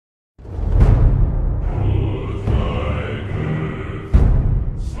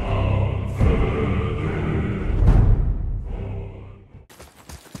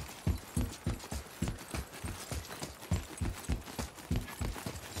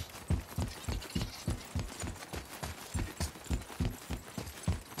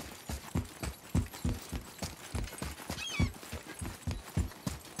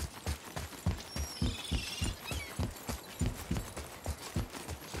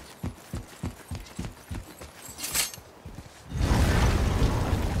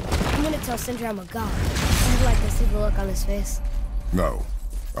tell Sindri I'm a god. I'd like to see the look on his face. No.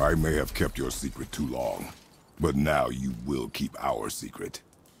 I may have kept your secret too long. But now you will keep our secret.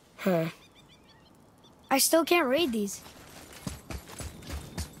 Huh. I still can't read these.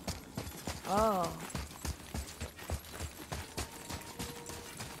 Oh.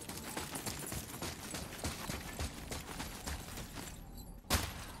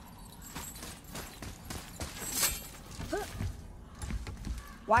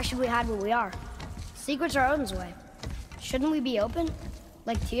 Why should we hide what we are? Secrets are Odin's way. Shouldn't we be open?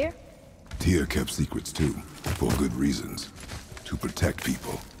 Like Tyr? Tyr kept secrets too, for good reasons. To protect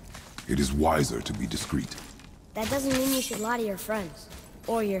people. It is wiser to be discreet. That doesn't mean you should lie to your friends.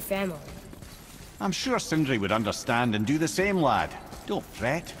 Or your family. I'm sure Sindri would understand and do the same, lad. Don't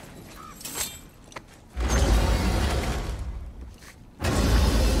fret.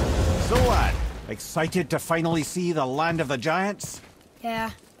 So, lad, excited to finally see the land of the giants?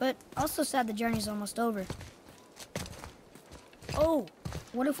 Yeah, but also sad the journey's almost over. Oh,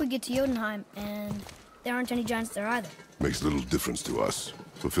 what if we get to Jotunheim and there aren't any giants there either? Makes little difference to us.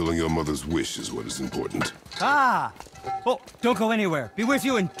 Fulfilling your mother's wish is what is important. Ah! Oh, don't go anywhere. Be with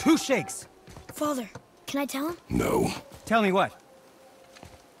you in 2 shakes. Father, can I tell him? No. Tell me what?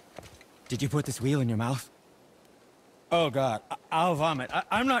 Did you put this wheel in your mouth? Oh, God. I'll vomit.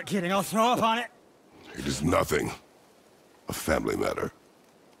 I'm not kidding. I'll throw up on it. It is nothing. A family matter.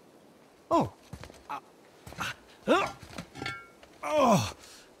 Oh. Oh.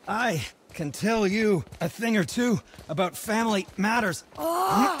 I can tell you a thing or two about family matters.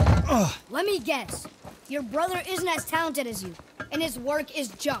 Oh. Let me guess. Your brother isn't as talented as you, and his work is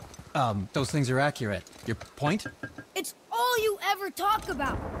junk. Those things are accurate. Your point? It's all you ever talk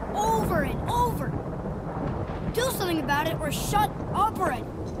about, over and over. Do something about it or shut up already.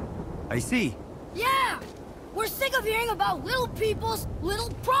 I see. Yeah! We're sick of hearing about little people's little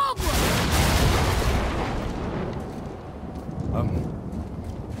problems!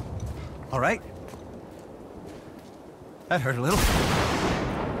 All right. That hurt a little.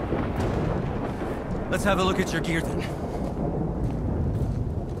 Let's have a look at your gear then.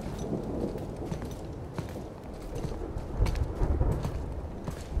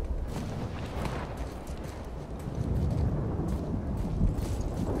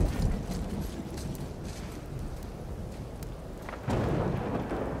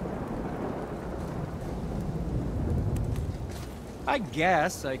 I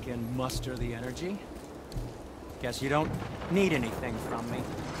guess I can muster the energy. Guess you don't need anything from me.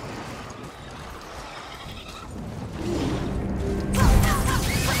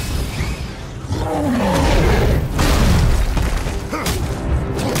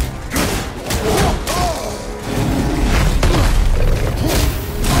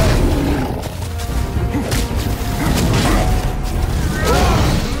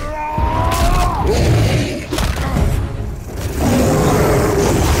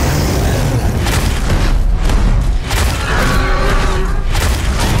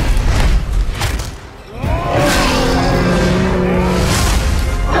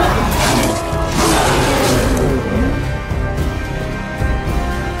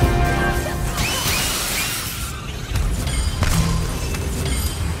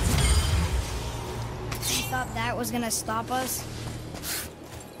 Gonna stop us?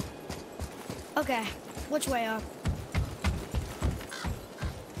 Okay, which way up?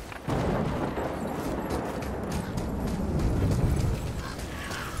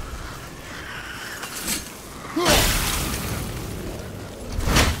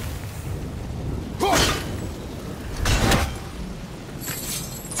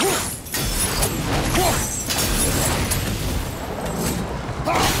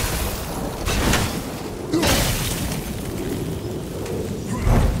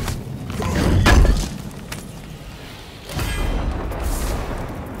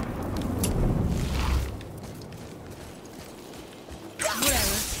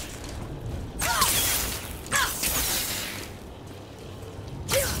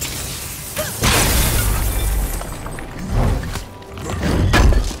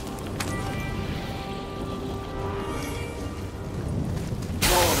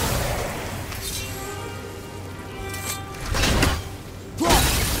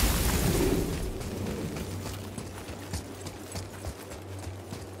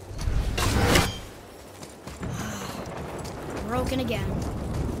 Broken again.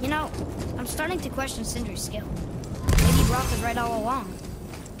 You know, I'm starting to question Sindri's skill. Maybe Brock was right all along.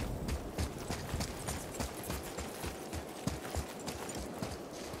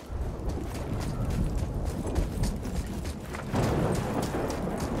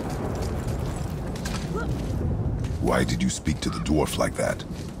 Why did you speak to the dwarf like that?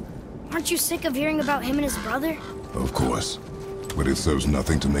 Aren't you sick of hearing about him and his brother? Of course. But it serves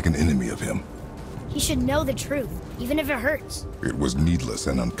nothing to make an enemy of him. He should know the truth, even if it hurts. It was needless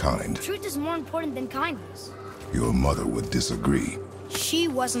and unkind. Truth is more important than kindness. Your mother would disagree. She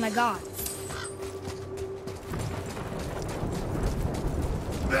wasn't a god.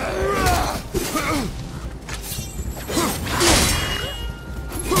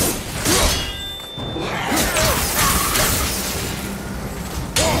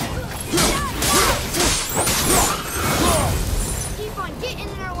 Keep on getting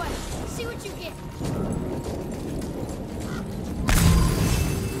in our way. See what you get.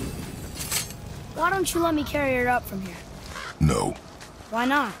 Why don't you let me carry her up from here? No. Why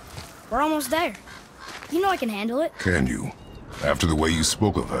not? We're almost there. You know I can handle it. Can you? After the way you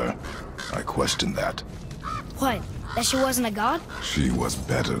spoke of her, I question that. What? That she wasn't a god? She was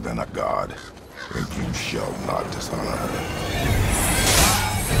better than a god, and you shall not dishonor her.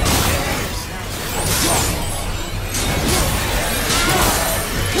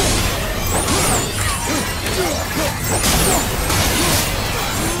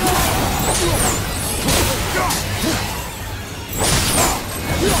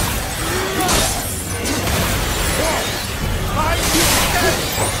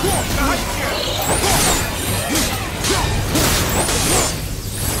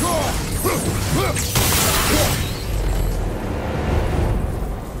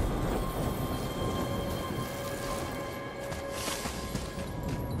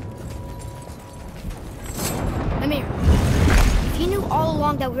 Mimir, if you knew all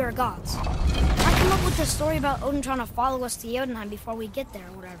along that we were gods, why come up with this story about Odin trying to follow us to Jotunheim before we get there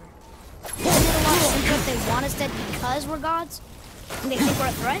or whatever? Isn't it a lot simpler if they want us dead because we're gods? And they think we're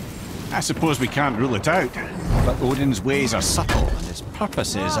a threat? I suppose we can't rule it out. But Odin's ways are subtle, and his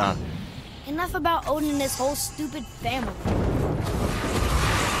purposes are... Enough about Odin and his whole stupid family.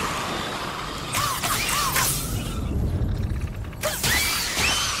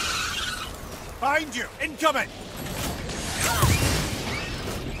 Behind you! Incoming!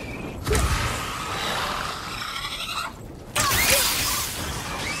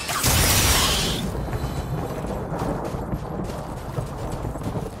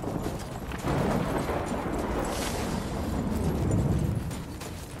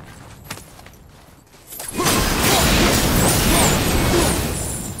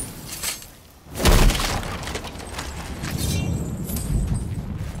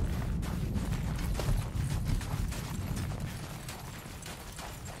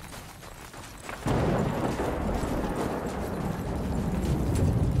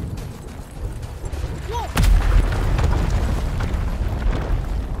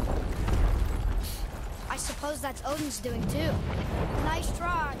 That's Odin's doing too. Nice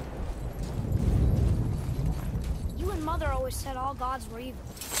try. You and Mother always said all gods were evil.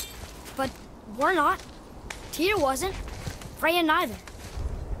 But we're not. Tyr wasn't. Freya neither.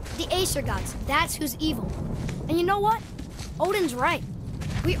 The Aesir gods, that's who's evil. And you know what? Odin's right.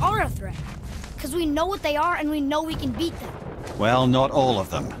 We are a threat. Because we know what they are and we know we can beat them. Well, not all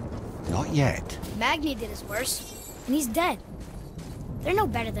of them. Not yet. Magni did his worst. And he's dead. They're no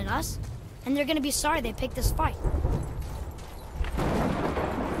better than us. And they're gonna be sorry they picked this fight.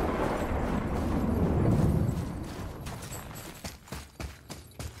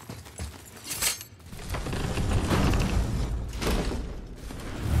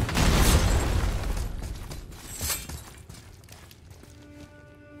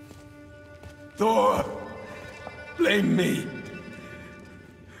 Thor, blame me.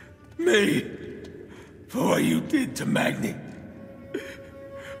 Me. For what you did to Magni.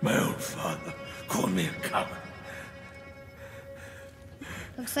 My own father called me a coward.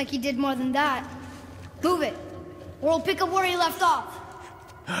 Looks like he did more than that. Move it, or we'll pick up where he left off.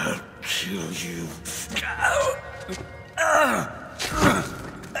 I'll kill you.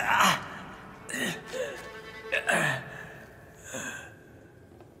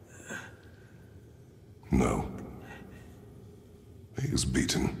 No. He is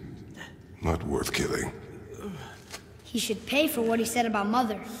beaten. Not worth killing. He should pay for what he said about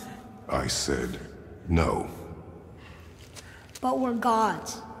Mother. I said no. But we're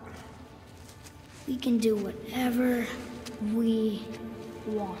gods. We can do whatever we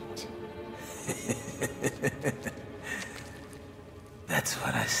want. That's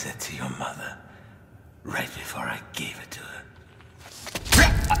what I said to your mother, right before I gave it to her.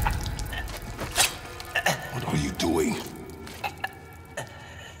 What are you doing?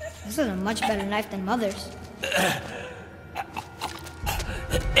 This is a much better knife than Mother's.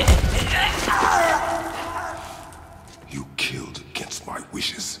 You killed against my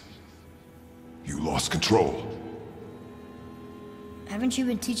wishes. You lost control. Haven't you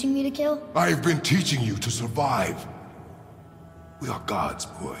been teaching me to kill? I've been teaching you to survive. We are gods,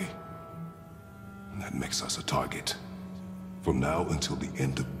 boy. And that makes us a target. From now until the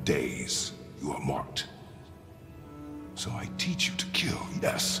end of days, you are marked. So I teach you to kill,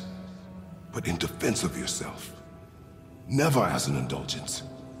 yes, but in defense of yourself. Never as an indulgence.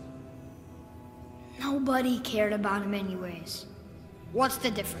 Nobody cared about him anyways. What's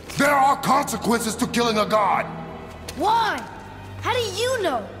the difference? There are consequences to killing a god! Why? How do you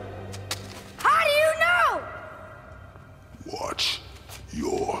know? How do you know? Watch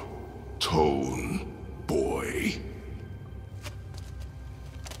your tone, boy.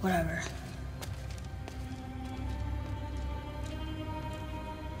 Whatever.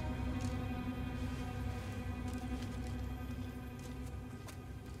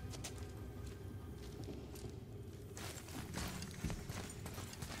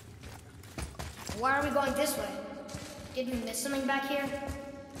 Why are we going this way? Did we miss something back here?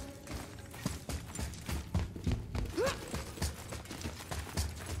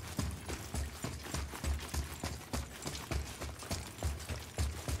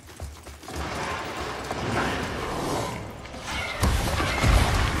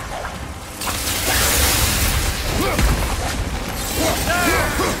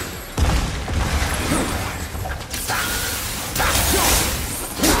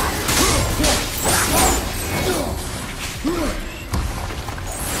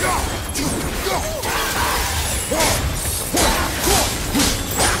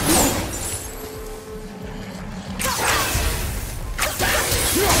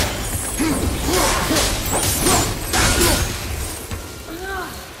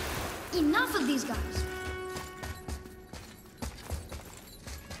 Enough of these guys.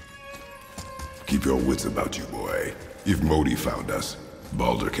 Keep your wits about you, boy. If Modi found us,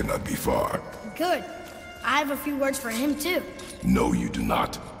 Baldur cannot be far. Good. I have a few words for him too. No, you do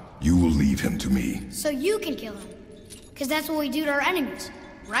not. You will leave him to me. So you can kill him. Because that's what we do to our enemies,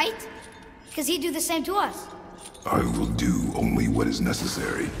 right? Because he'd do the same to us. I will do only what is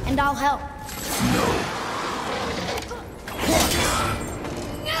necessary. And I'll help. No.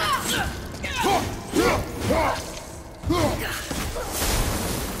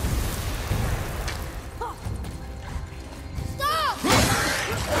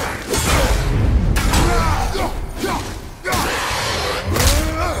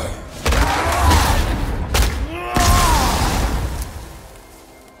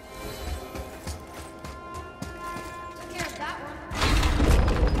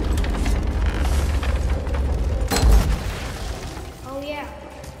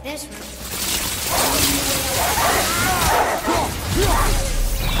 This room.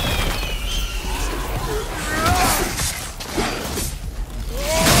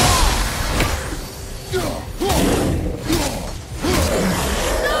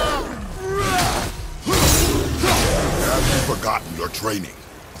 Have you forgotten your training?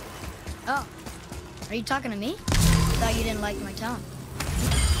 Oh. Are you talking to me? Thought you didn't like my tone.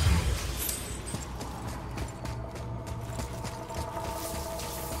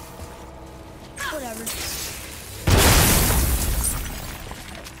 Whatever.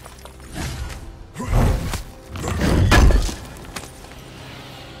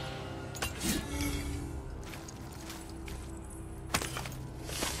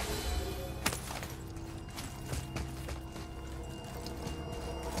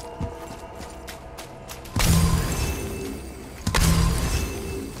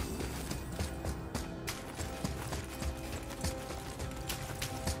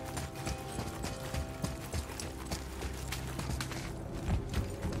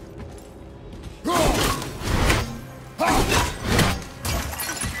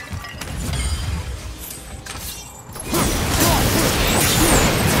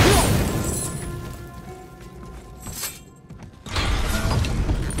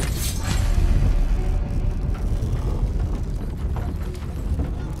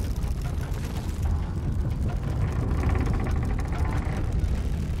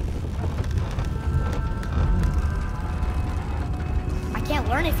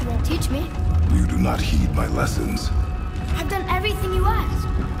 Learn if you won't teach me. You do not heed my lessons. I've done everything you asked,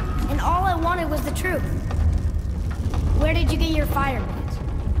 and all I wanted was the truth. Where did you get your fire blades?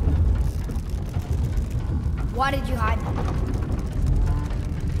 Why did you hide them?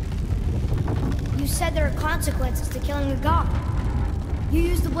 You said there are consequences to killing a god. You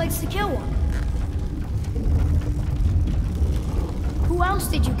used the blades to kill one. Who else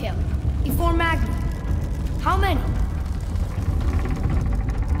did you kill before Magni? How many?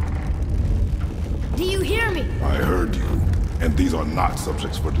 Do you hear me? I heard you, and these are not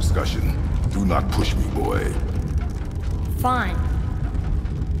subjects for discussion. Do not push me, boy. Fine.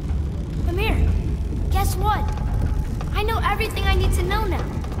 Come here. Guess what? I know everything I need to know now.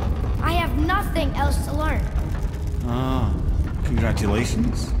 I have nothing else to learn. Ah,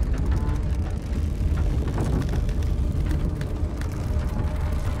 congratulations.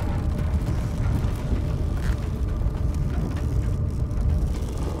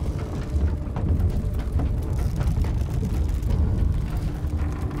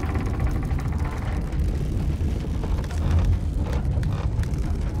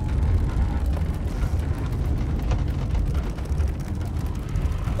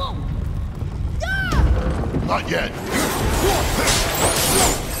 Not yet.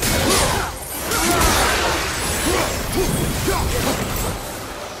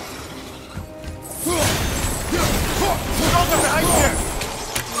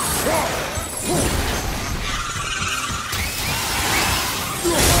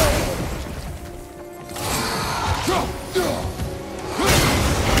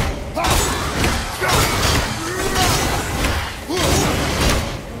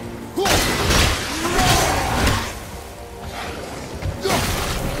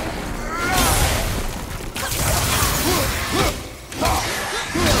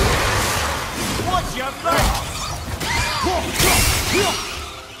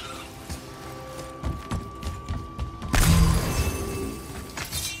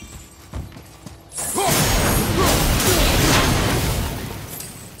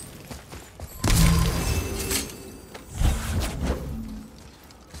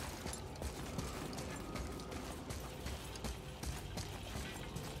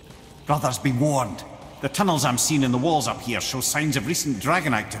 Brothers, be warned. The tunnels I'm seeing in the walls up here show signs of recent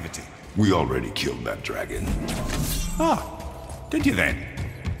dragon activity. We already killed that dragon. Ah, did you then?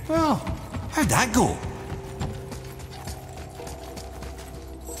 Well, how'd that go?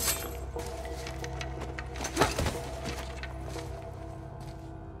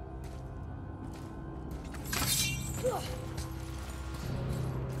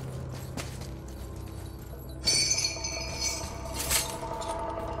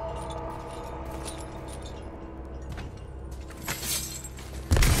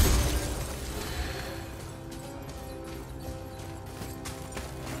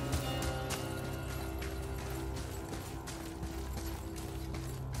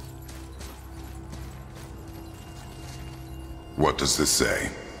 What does this say?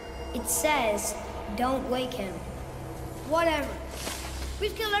 It says, don't wake him. Whatever.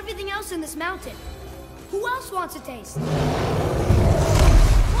 We've killed everything else in this mountain. Who else wants a taste?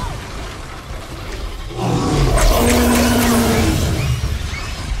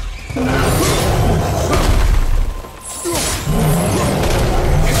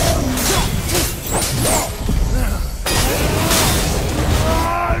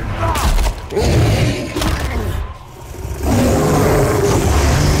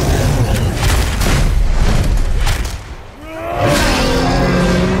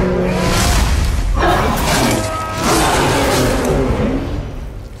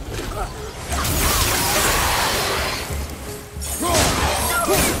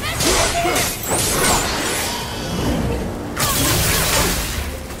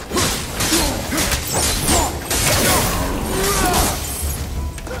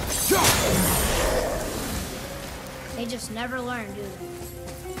 They just never learn, do they?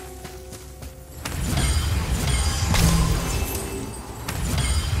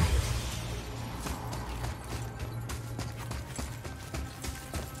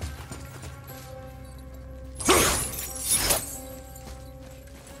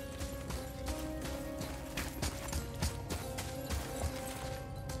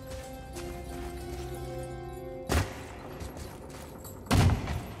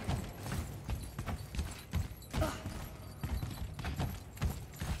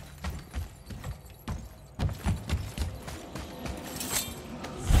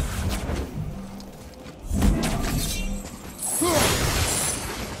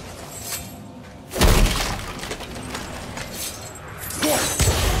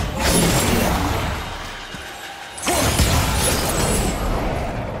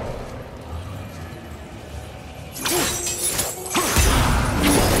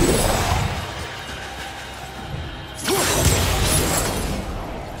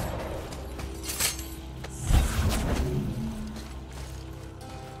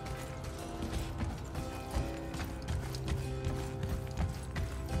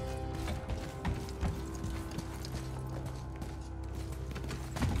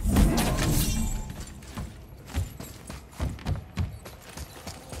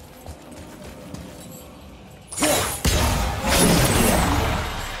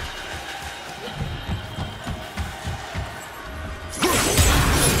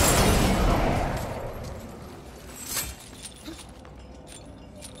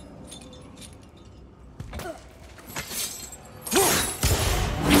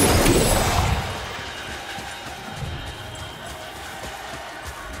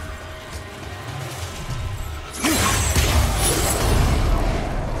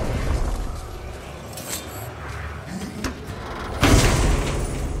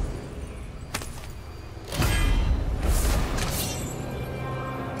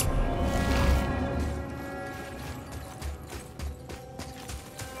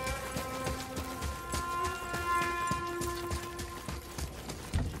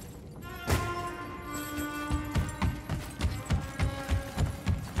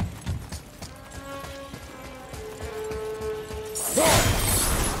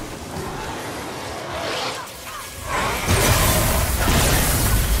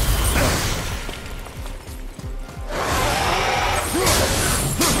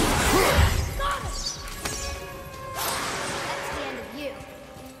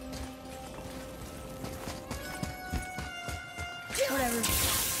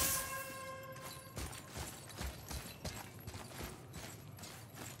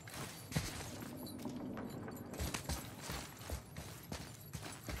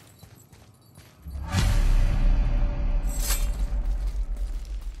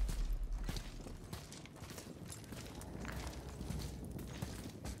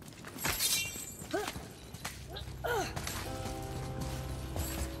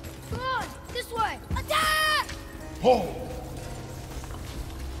 Hold!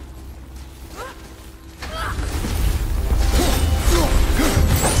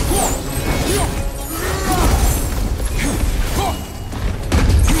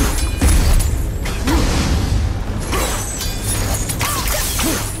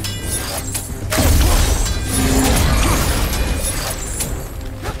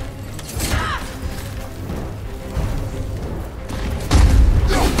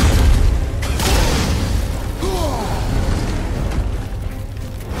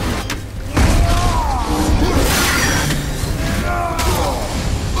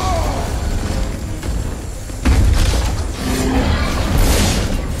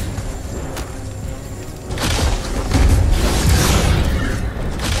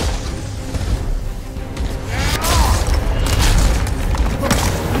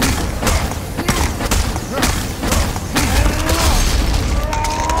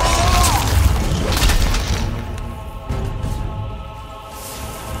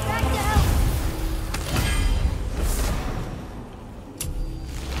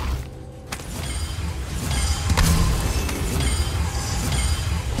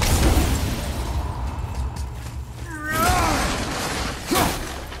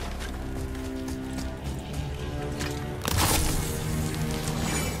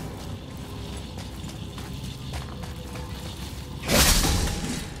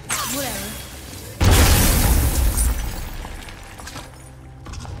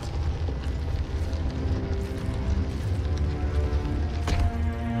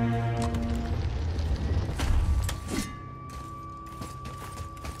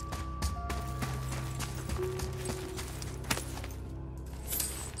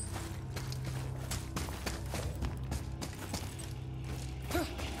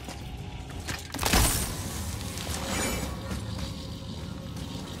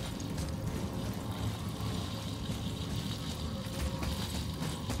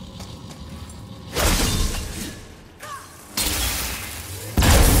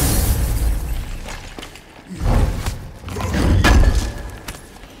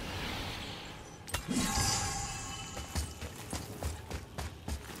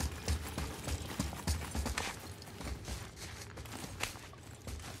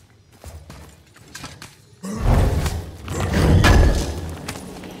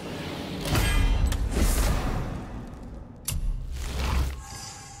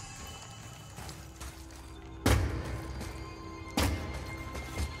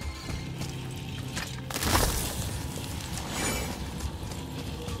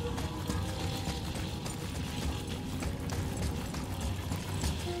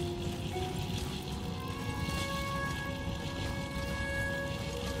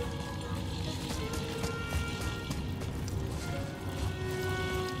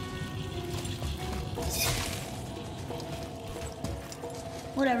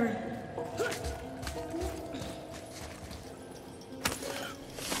 Whatever.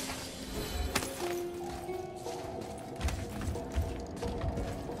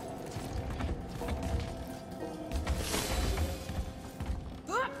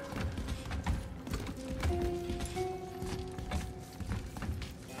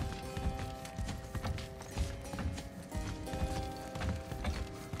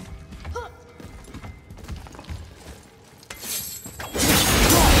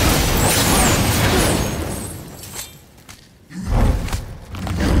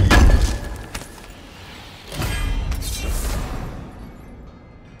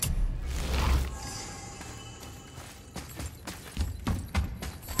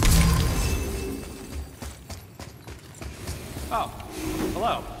 Oh,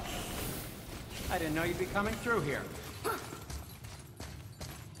 hello. I didn't know you'd be coming through here.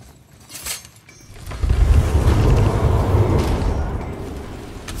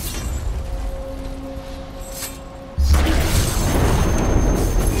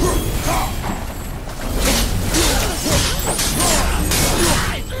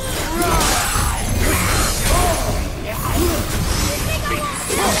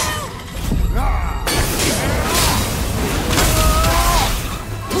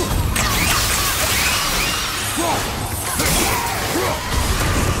 Whoa!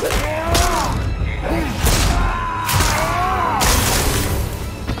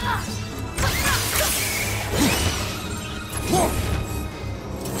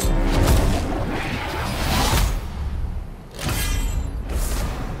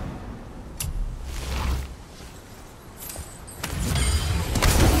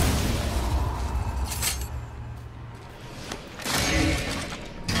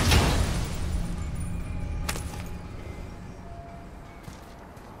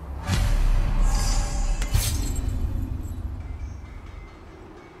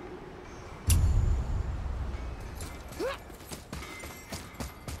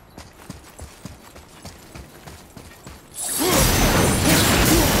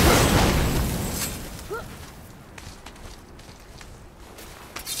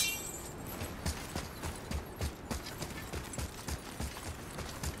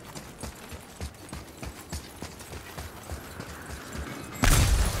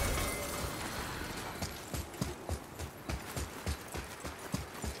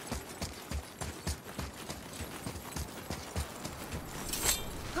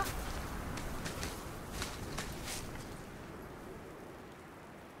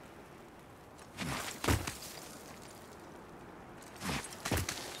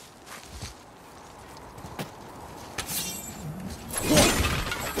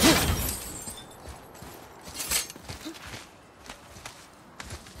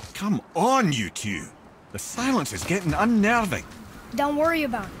 on, you two? The silence is getting unnerving. Don't worry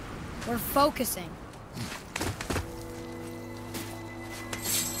about it. We're focusing.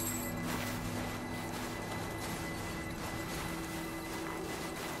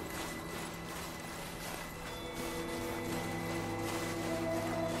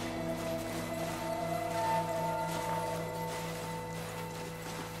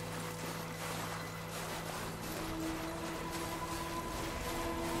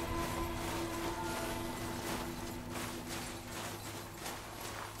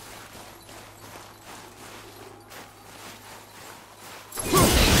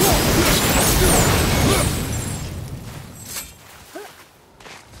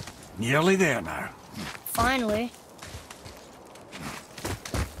 Nearly there now. Finally.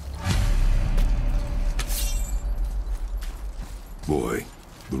 Boy,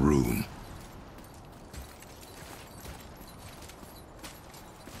 the room.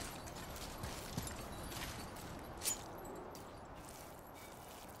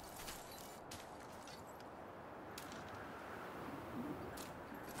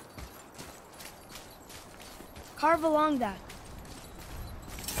 Carve along that.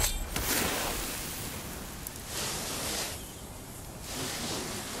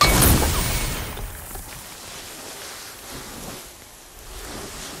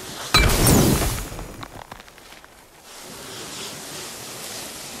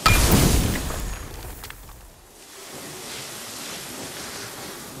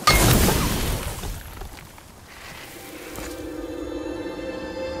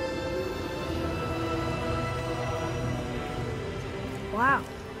 Wow.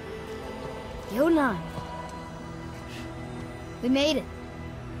 Yo9. We made it.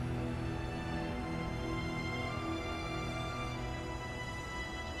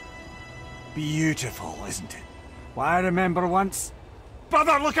 Beautiful, isn't it? Why, I remember once...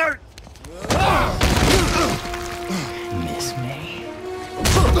 Brother, look out! Miss me?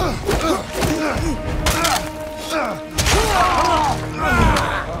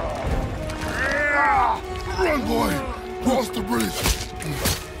 Run, boy! Cross the bridge!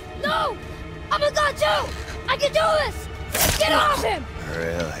 No! I'm a god too! I can do this! Get off him!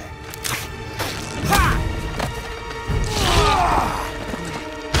 Really?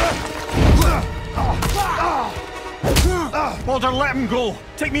 Walter, let him go!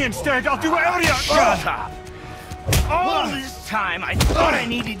 Take me instead, I'll do whatever you... Shut up! All this time I thought I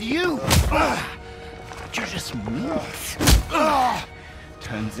needed you! But you're just meat.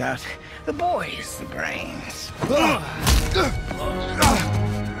 Turns out the boy is the brains. No!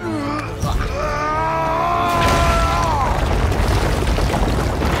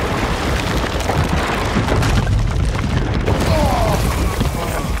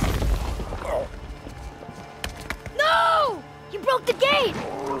 You broke the gate!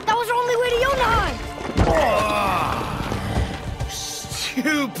 That was our only way to Jotunheim!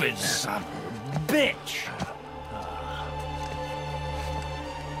 Stupid son of a bitch!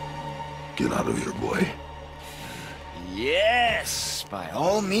 Get out of here, boy. Yes, by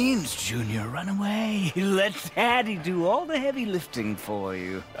all means, Junior, run away. Let Daddy do all the heavy lifting for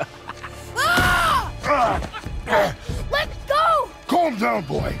you. Let go! Calm down,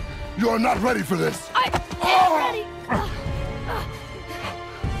 boy. You are not ready for this. I am ready!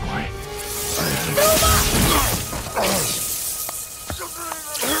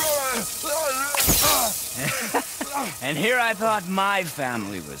 And here I thought my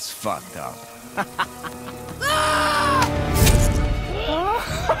family was fucked up.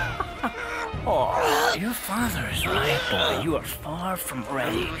 Oh, your father is right, boy. You are far from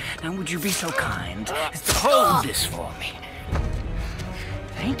ready. Now, would you be so kind as to hold this for me?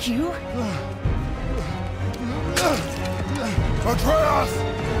 Thank you. Atreus!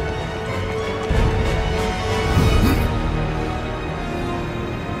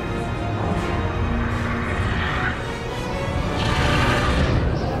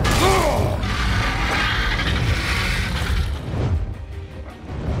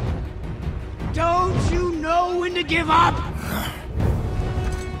 Don't you know when to give up?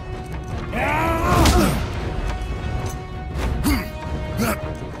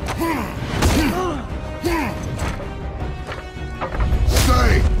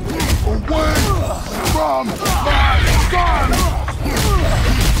 Stay!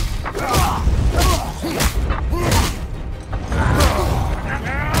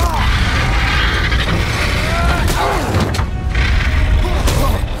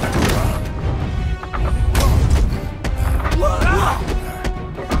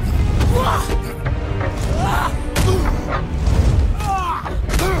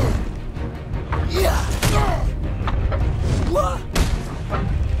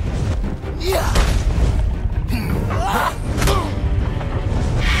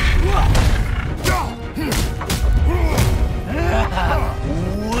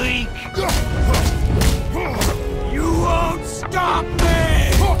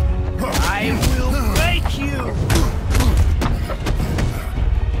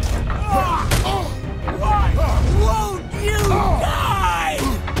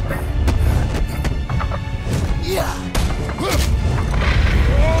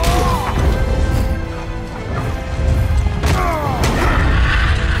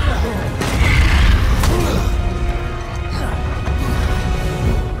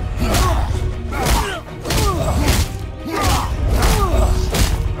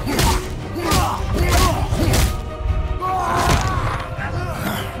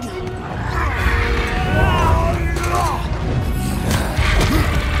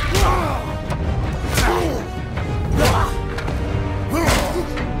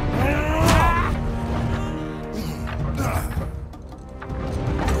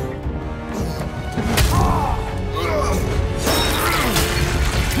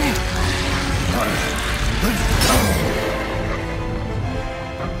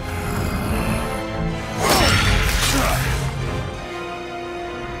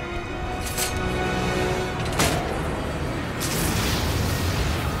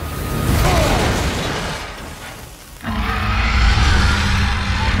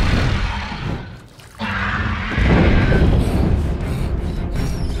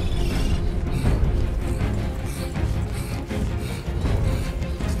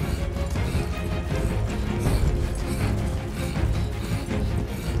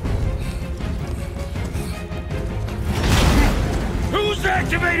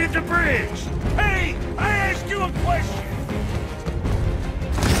 at the bridge! Hey, I asked you a question!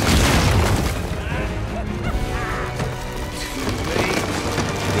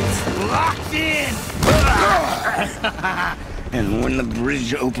 It's locked in! And when the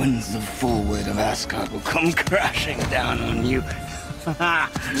bridge opens, the full weight of Asgard will come crashing down on you.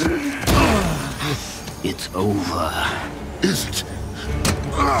 It's over. Is it?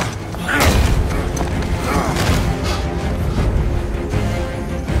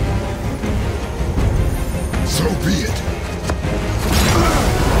 So be it.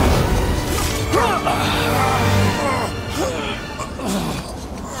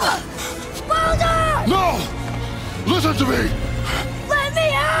 No! Listen to me! Let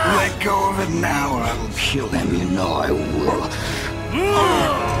me out! Let go of it now or I will kill him. You know I will.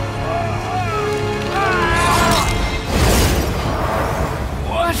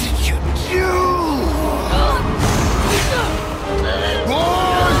 What did you do?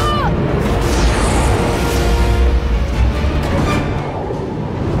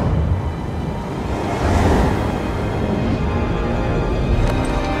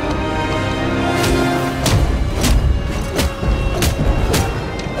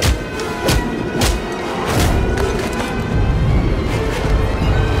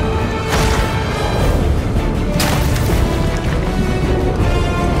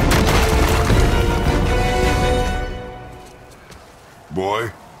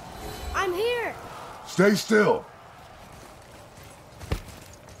 Boy, I'm here. stay still.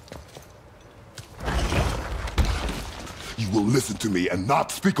 You will listen to me and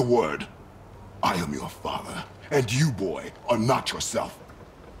not speak a word. I am your father, and you, boy, are not yourself.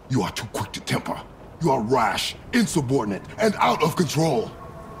 You are too quick to temper. You are rash, insubordinate, and out of control.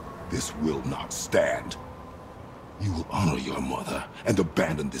 This will not stand. You will honor your mother and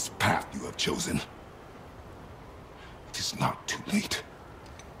abandon this path you have chosen. It is not too late.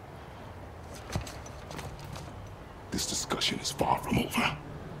 This discussion is far from over.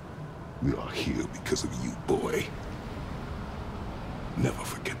 We are here because of you, boy. Never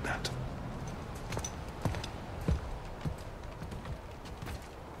forget that.